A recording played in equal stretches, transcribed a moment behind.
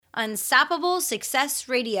Unstoppable Success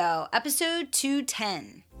Radio, episode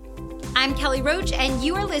 210. I'm Kelly Roach, and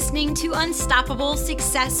you are listening to Unstoppable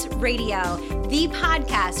Success Radio, the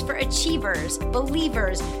podcast for achievers,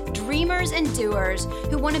 believers, dreamers, and doers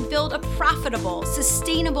who want to build a profitable,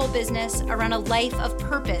 sustainable business around a life of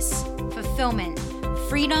purpose, fulfillment,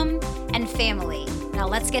 freedom, and family. Now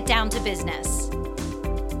let's get down to business.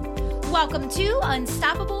 Welcome to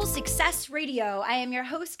Unstoppable Success Radio. I am your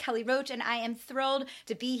host, Kelly Roach, and I am thrilled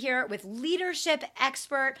to be here with leadership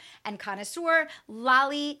expert and connoisseur,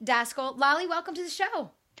 Lolly Daskal. Lolly, welcome to the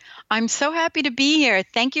show. I'm so happy to be here.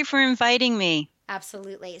 Thank you for inviting me.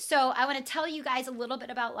 Absolutely. So I want to tell you guys a little bit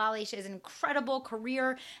about Lolly. She has an incredible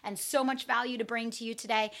career and so much value to bring to you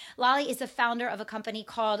today. Lolly is the founder of a company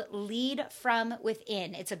called Lead From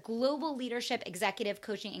Within. It's a global leadership executive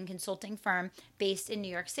coaching and consulting firm based in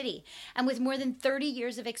New York City. And with more than 30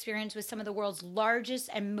 years of experience with some of the world's largest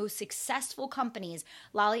and most successful companies,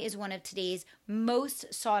 Lolly is one of today's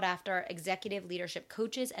most sought after executive leadership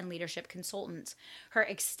coaches and leadership consultants. Her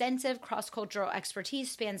extensive cross-cultural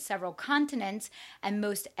expertise spans several continents and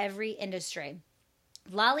most every industry.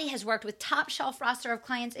 Lolly has worked with top shelf roster of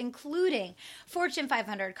clients, including Fortune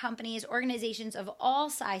 500 companies, organizations of all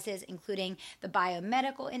sizes, including the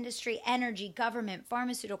biomedical industry, energy, government,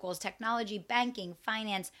 pharmaceuticals, technology, banking,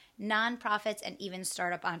 finance, nonprofits, and even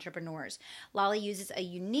startup entrepreneurs. Lolly uses a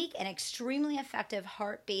unique and extremely effective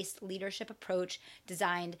heart-based leadership approach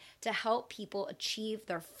designed to help people achieve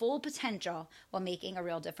their full potential while making a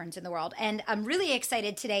real difference in the world. And I'm really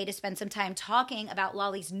excited today to spend some time talking about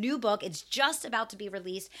Lolly's new book. It's just about to be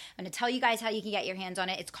released. I'm going to tell you guys how you can get your hands on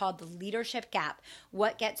it. It's called The Leadership Gap,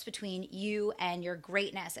 What Gets Between You and Your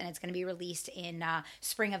Greatness. And it's going to be released in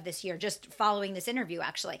spring of this year, just following this interview,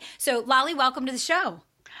 actually. So Lolly, welcome to the show.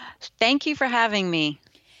 Thank you for having me.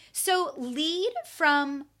 So Lead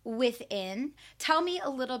From Within. Tell me a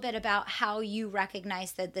little bit about how you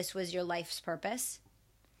recognized that this was your life's purpose.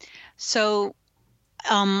 So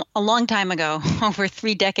a long time ago, over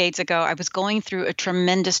 3 decades ago, I was going through a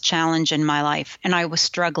tremendous challenge in my life, and I was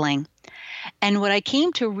struggling. And what I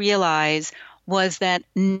came to realize was that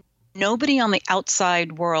nobody on the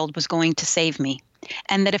outside world was going to save me.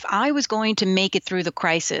 And that if I was going to make it through the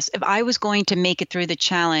crisis, if I was going to make it through the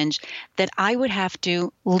challenge, that I would have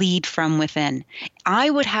to lead from within. I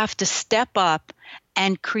would have to step up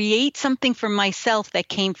and create something for myself that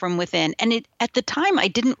came from within. And at the time, I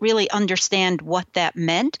didn't really understand what that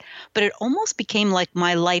meant, but it almost became like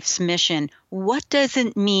my life's mission. What does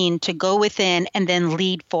it mean to go within and then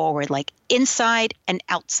lead forward, like inside and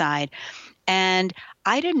outside? And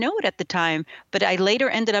I didn't know it at the time, but I later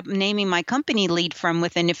ended up naming my company Lead From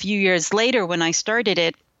Within a few years later when I started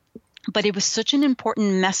it. But it was such an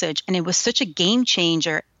important message, and it was such a game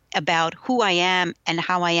changer about who I am and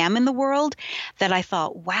how I am in the world that I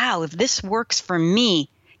thought, wow, if this works for me,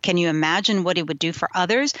 can you imagine what it would do for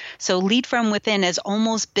others? So Lead From Within has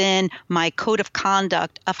almost been my code of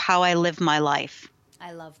conduct of how I live my life.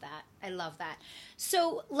 I love that. I love that.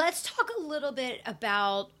 So let's talk a little bit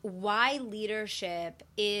about why leadership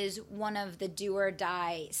is one of the do or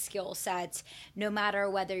die skill sets, no matter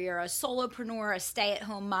whether you're a solopreneur, a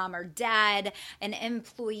stay-at-home mom or dad, an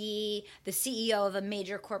employee, the CEO of a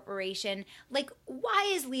major corporation. Like,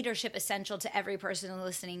 why is leadership essential to every person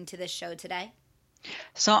listening to this show today?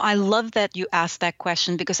 So I love that you asked that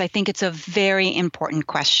question because I think it's a very important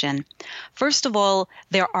question. First of all,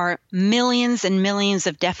 there are millions and millions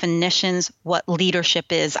of definitions what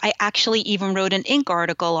leadership is. I actually even wrote an Inc.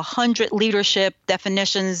 article, 100 leadership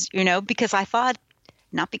definitions, because I thought,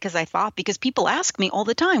 not because I thought, because people ask me all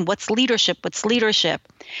the time, what's leadership? What's leadership?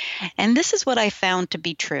 And this is what I found to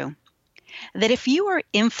be true. That if you are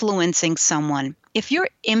influencing someone, if you're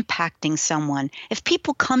impacting someone, if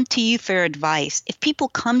people come to you for advice, if people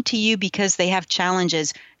come to you because they have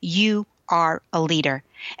challenges, you are a leader.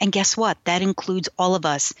 And guess what? That includes all of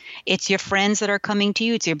us. It's your friends that are coming to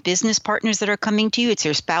you. It's your business partners that are coming to you. It's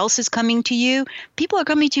your spouses coming to you. People are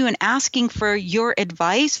coming to you and asking for your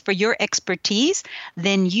advice, for your expertise.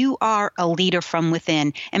 Then you are a leader from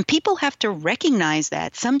within. And people have to recognize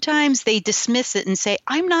that. Sometimes they dismiss it and say,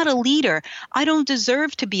 I'm not a leader. I don't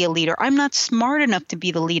deserve to be a leader. I'm not smart enough to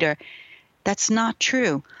be the leader. That's not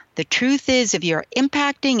true. The truth is, if you're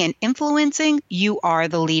impacting and influencing, you are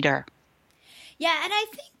the leader. Yeah, and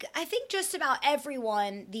I think just about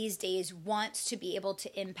everyone these days wants to be able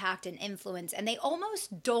to impact and influence, and they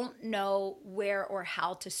almost don't know where or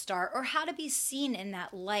how to start or how to be seen in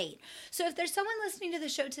that light. So if there's someone listening to the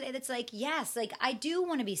show today that's like, yes, like I do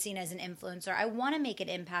want to be seen as an influencer. I want to make an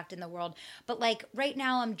impact in the world, but like right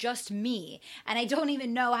now I'm just me and I don't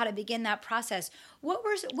even know how to begin that process. What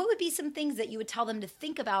would be some things that you would tell them to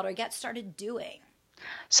think about or get started doing?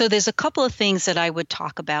 So there's a couple of things that I would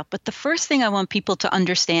talk about, but the first thing I want people to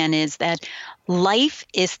understand is that life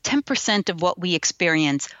is 10% of what we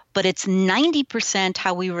experience, but it's 90%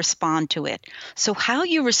 how we respond to it. So how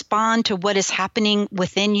you respond to what is happening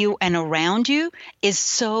within you and around you is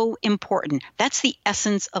so important. That's the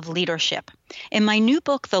essence of leadership. In my new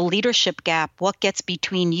book, The Leadership Gap, What Gets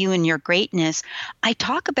Between You and Your Greatness, I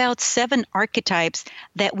talk about 7 archetypes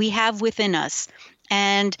that we have within us.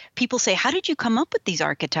 And people say, how did you come up with these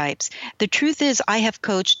archetypes? The truth is, I have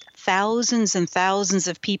coached thousands and thousands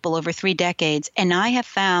of people over 3 decades, and I have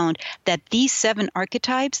found that these 7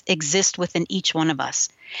 archetypes exist within each one of us.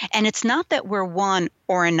 And it's not that we're one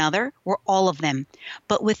or another, we're all of them.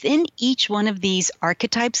 But within each one of these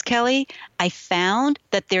archetypes, Kelly, I found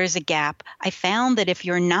that there's a gap. I found that if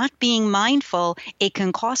you're not being mindful, it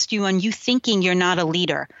can cost you on you thinking you're not a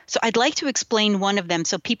leader. So I'd like to explain one of them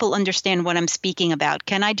so people understand what I'm speaking about.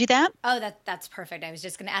 Can I do that? Oh, that's perfect. I was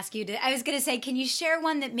just going to ask you to, I was going to say, can you share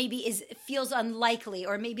one that maybe feels unlikely,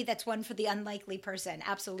 or maybe that's one for the unlikely person?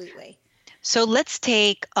 Absolutely. So let's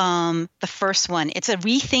take the first one. It's a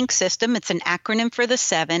rethink system. It's an acronym for the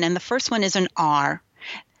 7, and the first one is an R.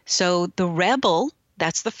 So the rebel,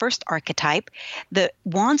 that's the first archetype, that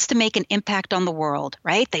wants to make an impact on the world,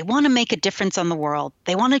 right? They want to make a difference on the world.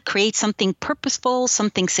 They want to create something purposeful,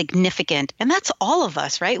 something significant. And that's all of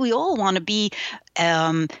us, right? We all want to be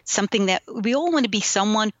we all want to be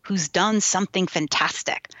someone who's done something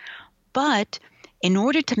fantastic. But in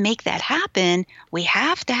order to make that happen, we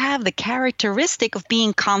have to have the characteristic of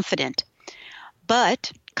being confident.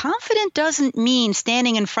 But confident doesn't mean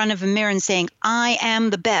standing in front of a mirror and saying, I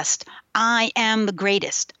am the best, I am the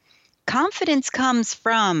greatest. Confidence comes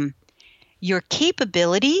from your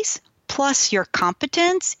capabilities plus your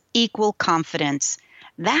competence equal confidence.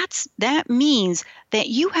 That means that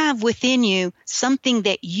you have within you something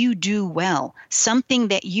that you do well, something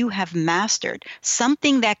that you have mastered,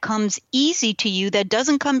 something that comes easy to you that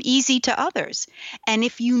doesn't come easy to others. And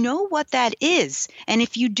if you know what that is, and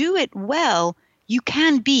if you do it well, you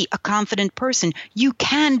can be a confident person. You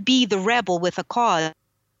can be the rebel with a cause.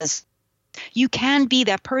 You can be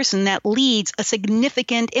that person that leads a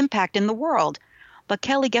significant impact in the world. But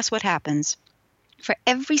Kelly, guess what happens? For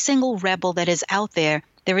every single rebel that is out there,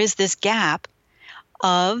 there is this gap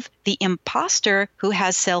of the imposter who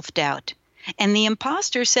has self-doubt. And the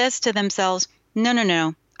imposter says to themselves,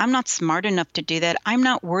 no, I'm not smart enough to do that. I'm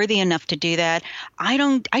not worthy enough to do that. I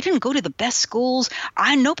didn't go to the best schools.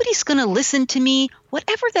 Nobody's going to listen to me.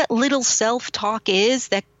 Whatever that little self-talk is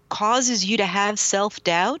that causes you to have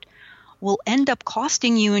self-doubt will end up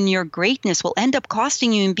costing you in your greatness, will end up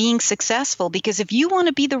costing you in being successful. Because if you want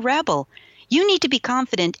to be the rebel, you need to be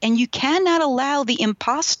confident, and you cannot allow the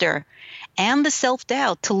imposter and the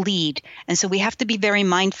self-doubt to lead. And so we have to be very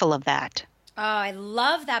mindful of that. Oh, I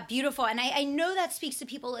love that. Beautiful. And I know that speaks to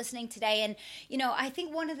people listening today. And, I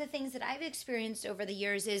think one of the things that I've experienced over the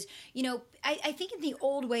years is, I think in the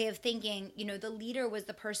old way of thinking, the leader was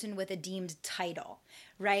the person with a deemed title,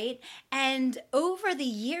 right? And over the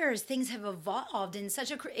years, things have evolved in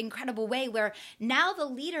such an incredible way where now the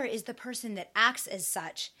leader is the person that acts as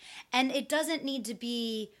such. And it doesn't need to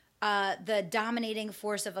be the dominating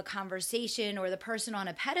force of a conversation or the person on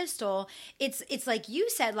a pedestal. It's like you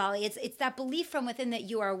said, Lolly. It's that belief from within that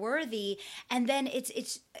you are worthy, and then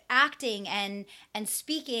it's acting and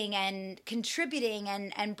speaking and contributing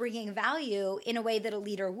and bringing value in a way that a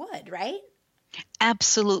leader would, right?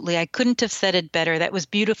 Absolutely. I couldn't have said it better. That was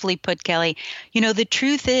beautifully put, Kelly. The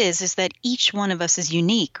truth is that each one of us is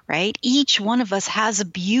unique, right? Each one of us has a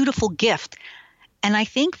beautiful gift. And I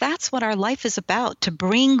think that's what our life is about, to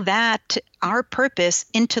bring that, our purpose,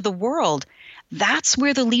 into the world. That's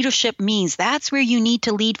where the leadership means. That's where you need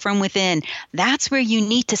to lead from within. That's where you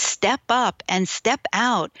need to step up and step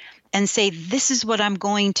out and say, this is what I'm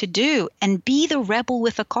going to do, and be the rebel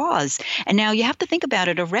with a cause. And now you have to think about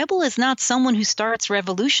it. A rebel is not someone who starts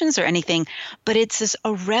revolutions or anything, but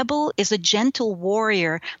a rebel is a gentle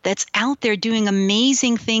warrior that's out there doing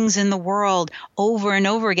amazing things in the world over and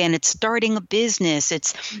over again. It's starting a business.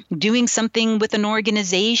 It's doing something with an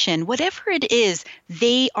organization. Whatever it is,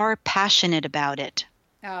 they are passionate about it.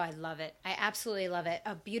 Oh, I love it. I absolutely love it.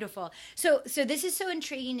 Oh, beautiful. So this is so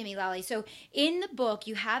intriguing to me, Lolly. So in the book,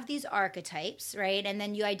 you have these archetypes, right? And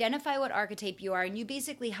then you identify what archetype you are, and you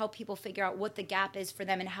basically help people figure out what the gap is for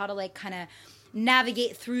them and how to like kind of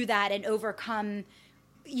navigate through that and overcome,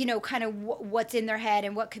 kind of what's in their head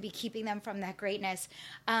and what could be keeping them from that greatness.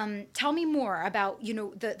 Tell me more about,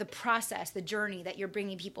 the process, the journey that you're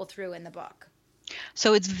bringing people through in the book.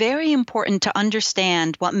 So it's very important to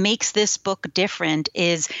understand what makes this book different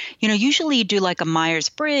is, usually you do like a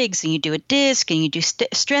Myers-Briggs and you do a DISC and you do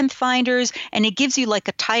Strength Finders, and it gives you like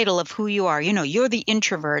a title of who you are. You're the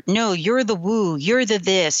introvert. No, you're the woo. You're the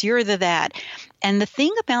this. You're the that. And the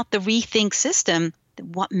thing about the Rethink system,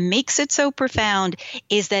 what makes it so profound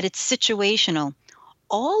is that it's situational.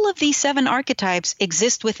 All of these 7 archetypes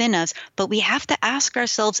exist within us, but we have to ask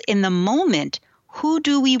ourselves in the moment, who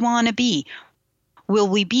do we want to be? Will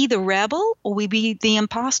we be the rebel or will we be the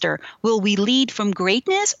imposter? Will we lead from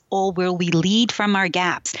greatness or will we lead from our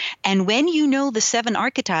gaps? And when you know the 7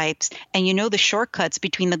 archetypes and you know the shortcuts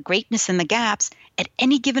between the greatness and the gaps, at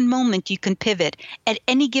any given moment you can pivot. At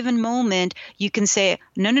any given moment you can say,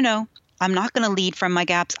 no, no, no. I'm not going to lead from my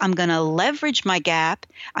gaps. I'm going to leverage my gap.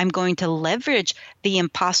 I'm going to leverage the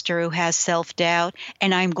imposter who has self-doubt,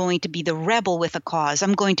 and I'm going to be the rebel with a cause.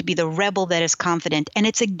 I'm going to be the rebel that is confident. And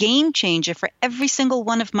it's a game changer for every single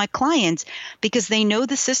one of my clients because they know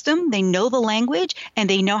the system, they know the language, and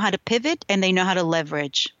they know how to pivot, and they know how to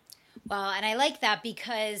leverage. Well, and I like that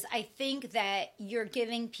because I think that you're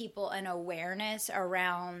giving people an awareness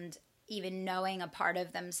around even knowing a part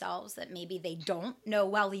of themselves that maybe they don't know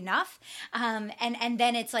well enough. And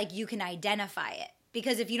then it's like you can identify it.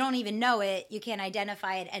 Because if you don't even know it, you can't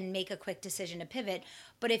identify it and make a quick decision to pivot.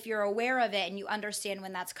 But if you're aware of it and you understand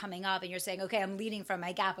when that's coming up and you're saying, okay, I'm leading from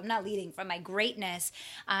my gap, I'm not leading from my greatness,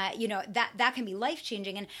 that can be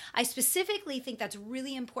life-changing. And I specifically think that's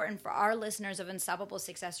really important for our listeners of Unstoppable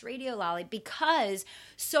Success Radio, Lolly, because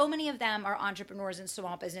so many of them are entrepreneurs and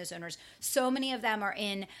small business owners. So many of them are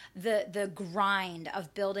in the grind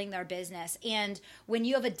of building their business. And when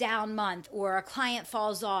you have a down month or a client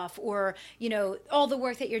falls off or, all the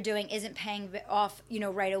work that you're doing isn't paying off,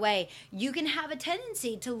 right away, you can have a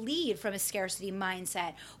tendency to lead from a scarcity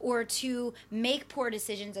mindset or to make poor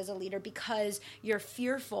decisions as a leader because you're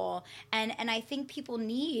fearful. And I think people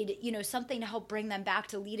need, something to help bring them back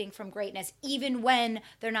to leading from greatness, even when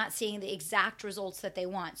they're not seeing the exact results that they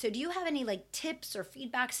want. So do you have any like tips or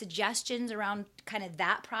feedback suggestions around kind of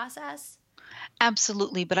that process?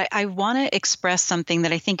 Absolutely. But I want to express something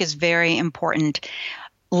that I think is very important.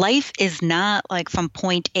 Life is not like from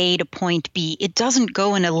point A to point B. It doesn't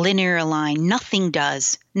go in a linear line. Nothing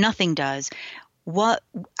does. Nothing does. What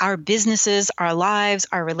our businesses, our lives,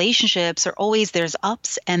 our relationships are always there's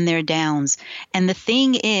ups and there downs. And the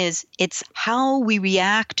thing is, it's how we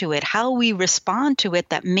react to it, how we respond to it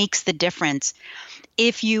that makes the difference.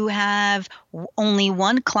 If you have only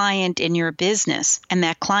one client in your business and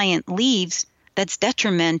that client leaves, that's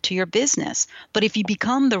detriment to your business. But if you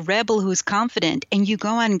become the rebel who's confident and you go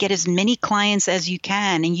out and get as many clients as you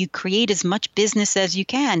can and you create as much business as you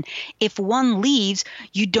can, if one leaves,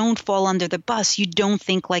 you don't fall under the bus. You don't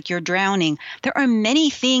think like you're drowning. There are many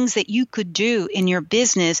things that you could do in your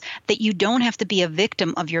business that you don't have to be a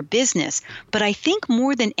victim of your business. But I think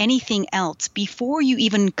more than anything else, before you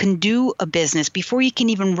even can do a business, before you can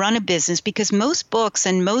even run a business, because most books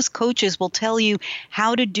and most coaches will tell you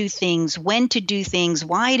how to do things, when to do things,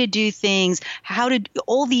 why to do things, how to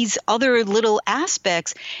all these other little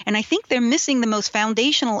aspects. And I think they're missing the most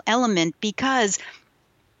foundational element because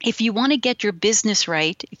if you want to get your business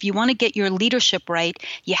right, if you want to get your leadership right,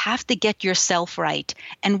 you have to get yourself right.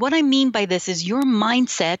 And what I mean by this is your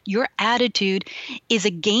mindset, your attitude is a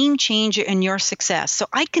game changer in your success. So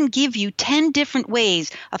I can give you 10 different ways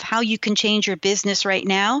of how you can change your business right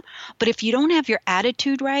now. But if you don't have your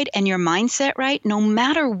attitude right and your mindset right, no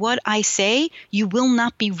matter what I say, you will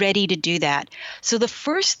not be ready to do that. So the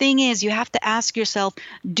first thing is you have to ask yourself,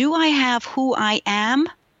 do I have who I am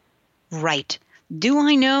right? Do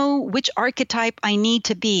I know which archetype I need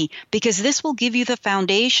to be? Because this will give you the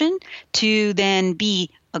foundation to then be,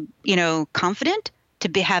 confident,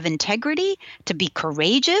 to have integrity, to be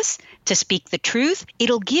courageous, to speak the truth.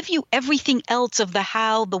 It'll give you everything else of the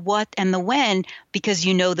how, the what, and the when because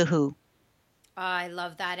you know the who. Oh, I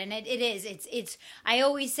love that. And it is. It's I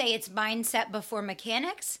always say it's mindset before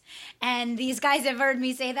mechanics. And these guys have heard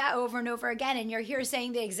me say that over and over again. And you're here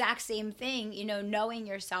saying the exact same thing, knowing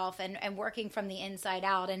yourself and working from the inside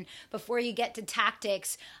out. And before you get to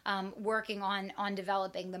tactics, working on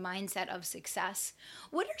developing the mindset of success.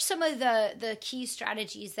 What are some of the key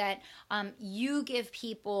strategies that you give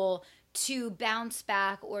people to bounce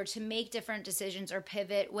back or to make different decisions or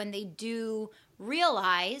pivot when they do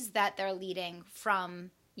realize that they're leading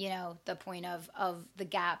from, the point of the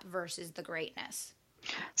gap versus the greatness?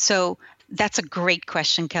 So that's a great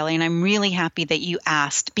question, Kelly, and I'm really happy that you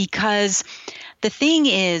asked, because the thing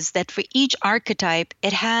is that for each archetype,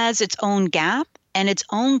 it has its own gap, and its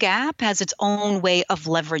own gap has its own way of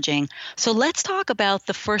leveraging. So let's talk about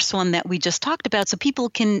the first one that we just talked about so people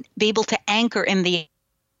can be able to anchor in the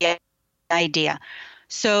idea.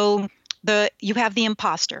 So you have the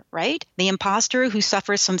imposter, right? The imposter who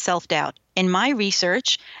suffers from self-doubt. In my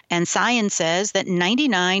research, and science says that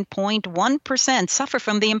 99.1% suffer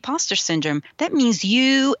from the imposter syndrome. That means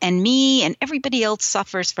you and me and everybody else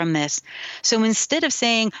suffers from this. So instead of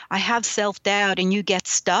saying, I have self-doubt, and you get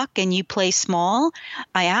stuck and you play small,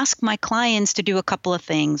 I ask my clients to do a couple of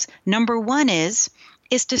things. Number one is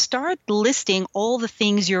to start listing all the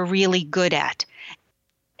things you're really good at,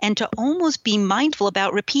 and to almost be mindful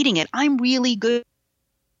about repeating it. I'm really good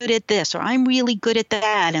at this, or I'm really good at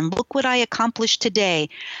that, and look what I accomplished today.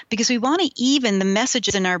 Because we want to even the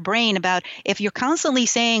messages in our brain about, if you're constantly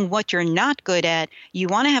saying what you're not good at, you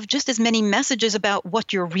want to have just as many messages about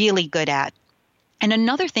what you're really good at. And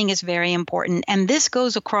another thing is very important, and this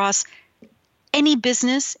goes across any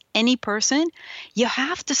business, any person. You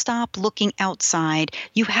have to stop looking outside.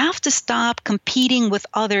 You have to stop competing with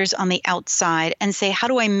others on the outside and say, how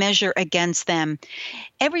do I measure against them?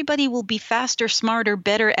 Everybody will be faster, smarter,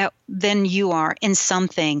 better than you are in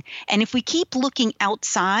something. And if we keep looking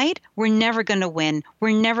outside, we're never going to win.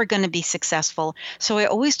 We're never going to be successful. So I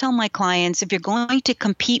always tell my clients, if you're going to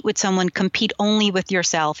compete with someone, compete only with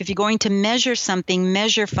yourself. If you're going to measure something,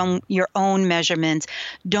 measure from your own measurements.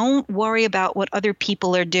 Don't worry about what other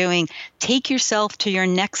people are doing. Take yourself to your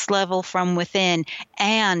next level from within,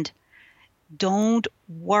 and don't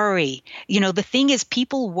worry. The thing is,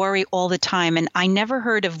 people worry all the time, and I never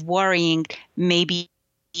heard of worrying maybe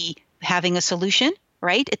having a solution,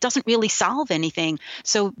 right? It doesn't really solve anything.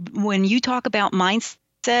 So when you talk about mindset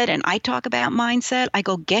and I talk about mindset, I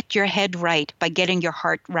go, get your head right by getting your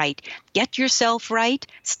heart right. Get yourself right.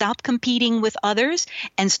 Stop competing with others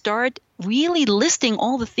and start really listing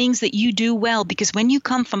all the things that you do well, because when you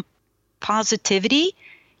come from positivity,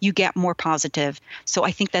 you get more positive. So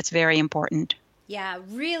I think that's very important. Yeah,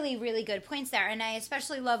 really, really good points there. And I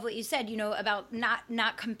especially love what you said, about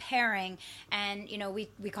not comparing. And,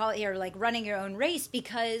 we call it here like running your own race,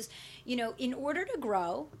 because, in order to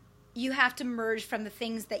grow, you have to merge from the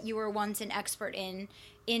things that you were once an expert in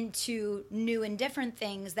into new and different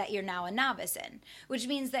things that you're now a novice in, which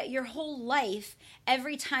means that your whole life,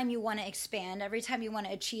 every time you want to expand, every time you want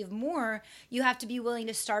to achieve more, you have to be willing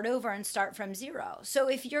to start over and start from zero. So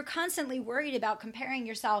if you're constantly worried about comparing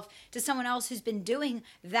yourself to someone else who's been doing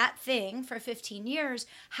that thing for 15 years,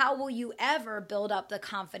 how will you ever build up the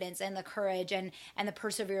confidence and the courage and the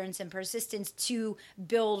perseverance and persistence to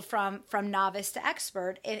build from novice to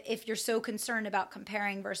expert if you're so concerned about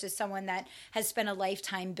comparing versus someone that has spent a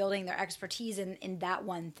lifetime building their expertise in that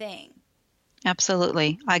one thing?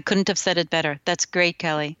 Absolutely. I couldn't have said it better. That's great,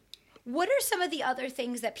 Kelly. What are some of the other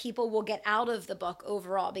things that people will get out of the book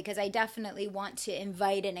overall? Because I definitely want to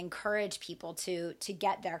invite and encourage people to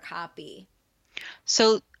get their copy.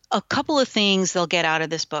 So a couple of things they'll get out of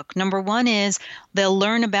this book. Number one is they'll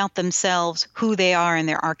learn about themselves, who they are in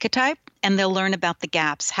their archetype, and they'll learn about the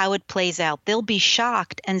gaps, how it plays out. They'll be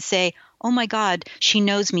shocked and say, oh my God, she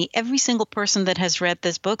knows me. Every single person that has read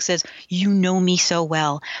this book says, you know me so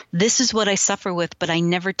well. This is what I suffer with, but I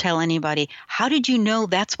never tell anybody. How did you know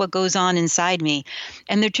that's what goes on inside me?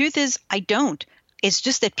 And the truth is, I don't. It's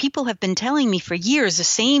just that people have been telling me for years the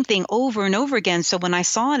same thing over and over again. So when I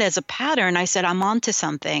saw it as a pattern, I said, I'm onto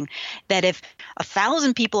something. That if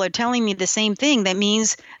 1,000 people are telling me the same thing, that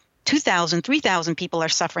means 2,000, 3,000 people are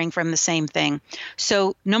suffering from the same thing.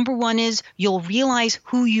 So number one is you'll realize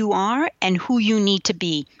who you are and who you need to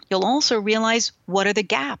be. You'll also realize what are the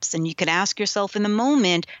gaps. And you can ask yourself in the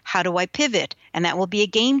moment, how do I pivot? And that will be a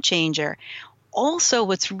game changer. Also,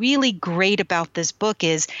 what's really great about this book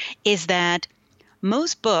is that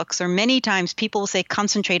most books, or many times people will say,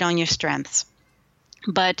 concentrate on your strengths.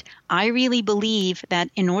 But I really believe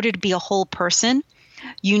that in order to be a whole person,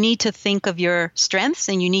 you need to think of your strengths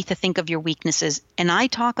and you need to think of your weaknesses. And I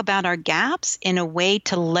talk about our gaps in a way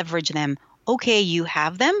to leverage them. Okay, you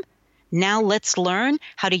have them. Now let's learn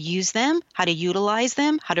how to use them, how to utilize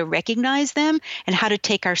them, how to recognize them, and how to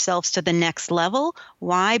take ourselves to the next level.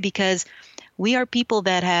 Why? Because We are people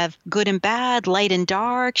that have good and bad, light and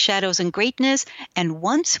dark, shadows and greatness. And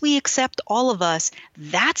once we accept all of us,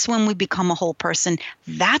 that's when we become a whole person.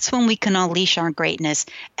 That's when we can unleash our greatness.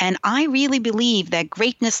 And I really believe that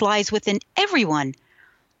greatness lies within everyone.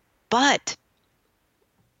 But,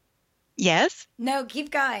 yes? No,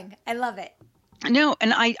 keep going. I love it. No,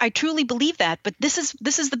 and I truly believe that, but this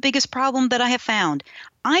is the biggest problem that I have found.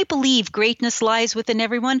 I believe greatness lies within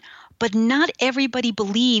everyone, but not everybody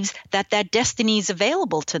believes that destiny is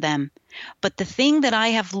available to them. But the thing that I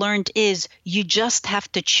have learned is you just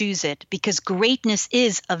have to choose it, because greatness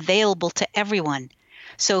is available to everyone.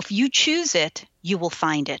 So if you choose it, you will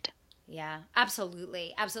find it. Yeah,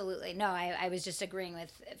 absolutely. Absolutely. No, I was just agreeing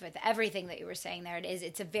with everything that you were saying there.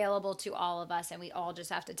 It's available to all of us, and we all just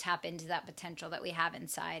have to tap into that potential that we have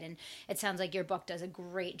inside. And it sounds like your book does a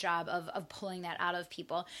great job of pulling that out of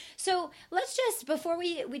people. So let's just, before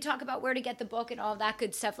we talk about where to get the book and all of that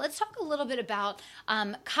good stuff, let's talk a little bit about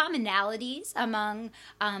commonalities among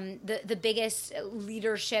the biggest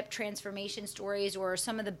leadership transformation stories, or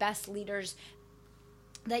some of the best leaders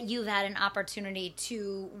that you've had an opportunity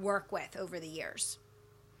to work with over the years.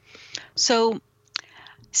 So,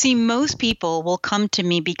 see, most people will come to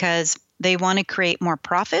me because they want to create more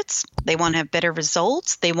profits. They want to have better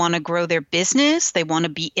results. They want to grow their business. They want to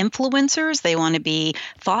be influencers. They want to be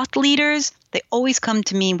thought leaders. They always come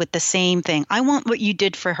to me with the same thing. I want what you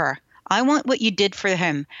did for her. I want what you did for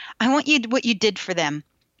him. I want what you did for them.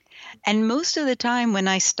 And most of the time when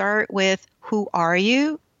I start with, who are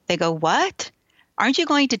you? They go, what? Aren't you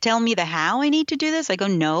going to tell me the how I need to do this? I go,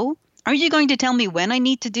 no. Are you going to tell me when I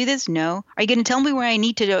need to do this? No. Are you going to tell me where I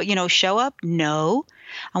need to, show up? No.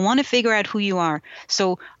 I want to figure out who you are.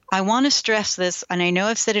 So I want to stress this, and I know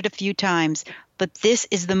I've said it a few times, but this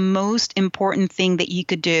is the most important thing that you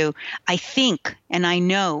could do. I think, and I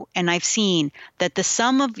know, and I've seen that the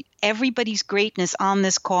sum of everybody's greatness on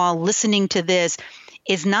this call, listening to this,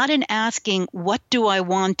 is not in asking, what do I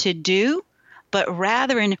want to do? But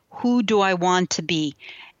rather in, who do I want to be?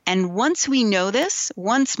 And once we know this,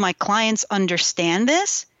 once my clients understand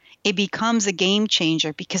this, it becomes a game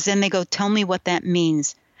changer, because then they go, tell me what that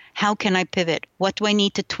means. How can I pivot? What do I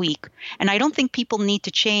need to tweak? And I don't think people need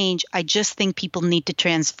to change. I just think people need to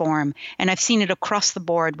transform. And I've seen it across the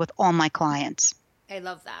board with all my clients. I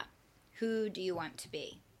love that. Who do you want to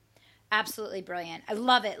be? Absolutely brilliant. I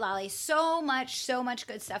love it, Lolly. So much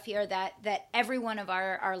good stuff here that every one of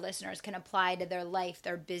our listeners can apply to their life,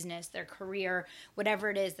 their business, their career, whatever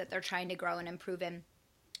it is that they're trying to grow and improve in.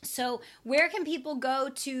 So where can people go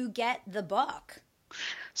to get the book?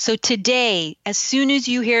 So today, as soon as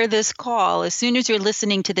you hear this call, as soon as you're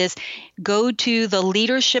listening to this, go to the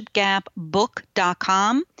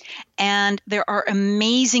leadershipgapbook.com, and there are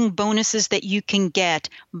amazing bonuses that you can get.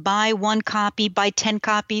 Buy 1 copy, buy 10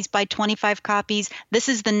 copies, buy 25 copies. This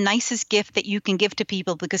is the nicest gift that you can give to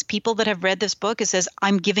people, because people that have read this book, it says,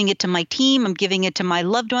 I'm giving it to my team, I'm giving it to my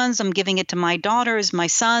loved ones, I'm giving it to my daughters, my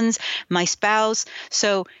sons, my spouse.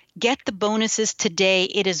 So get the bonuses today.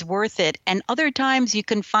 It is worth it. And other times you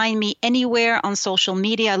can find me anywhere on social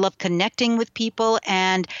media. I love connecting with people.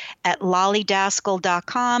 And at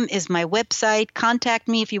lollydaskal.com is my website. Contact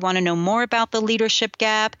me if you want to know more about the Leadership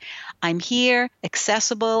Gap. I'm here,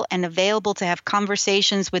 accessible, and available to have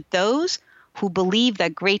conversations with those who believe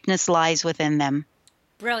that greatness lies within them.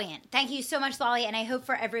 Brilliant. Thank you so much, Lolly. And I hope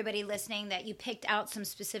for everybody listening that you picked out some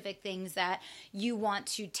specific things that you want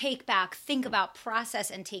to take back, think about,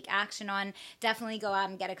 process, and take action on. Definitely go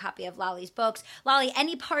out and get a copy of Lolly's books. Lolly,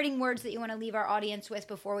 any parting words that you want to leave our audience with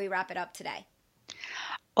before we wrap it up today?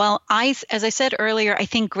 Well, as I said earlier, I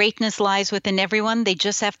think greatness lies within everyone. They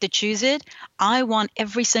just have to choose it. I want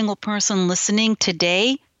every single person listening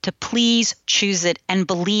today to please choose it and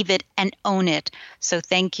believe it and own it. So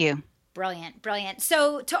thank you. Brilliant, brilliant.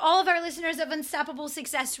 So to all of our listeners of Unstoppable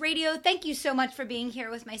Success Radio, thank you so much for being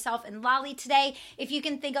here with myself and Lolly today. If you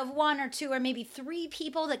can think of 1 or 2 or maybe 3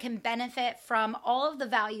 people that can benefit from all of the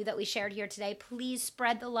value that we shared here today, please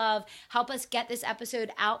spread the love. Help us get this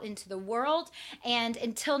episode out into the world. And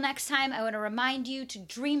until next time, I want to remind you to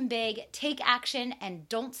dream big, take action, and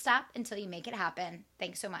don't stop until you make it happen.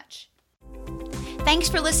 Thanks so much. Thanks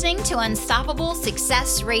for listening to Unstoppable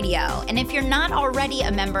Success Radio. And if you're not already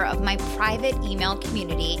a member of my private email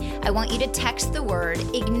community, I want you to text the word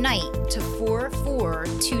IGNITE to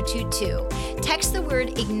 44222. Text the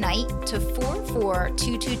word IGNITE to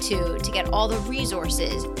 44222 to get all the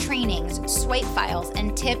resources, trainings, swipe files,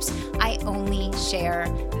 and tips I only share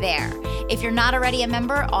there. If you're not already a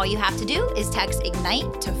member, all you have to do is text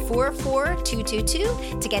IGNITE to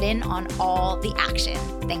 44222 to get in on all the action.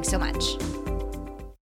 Thanks so much.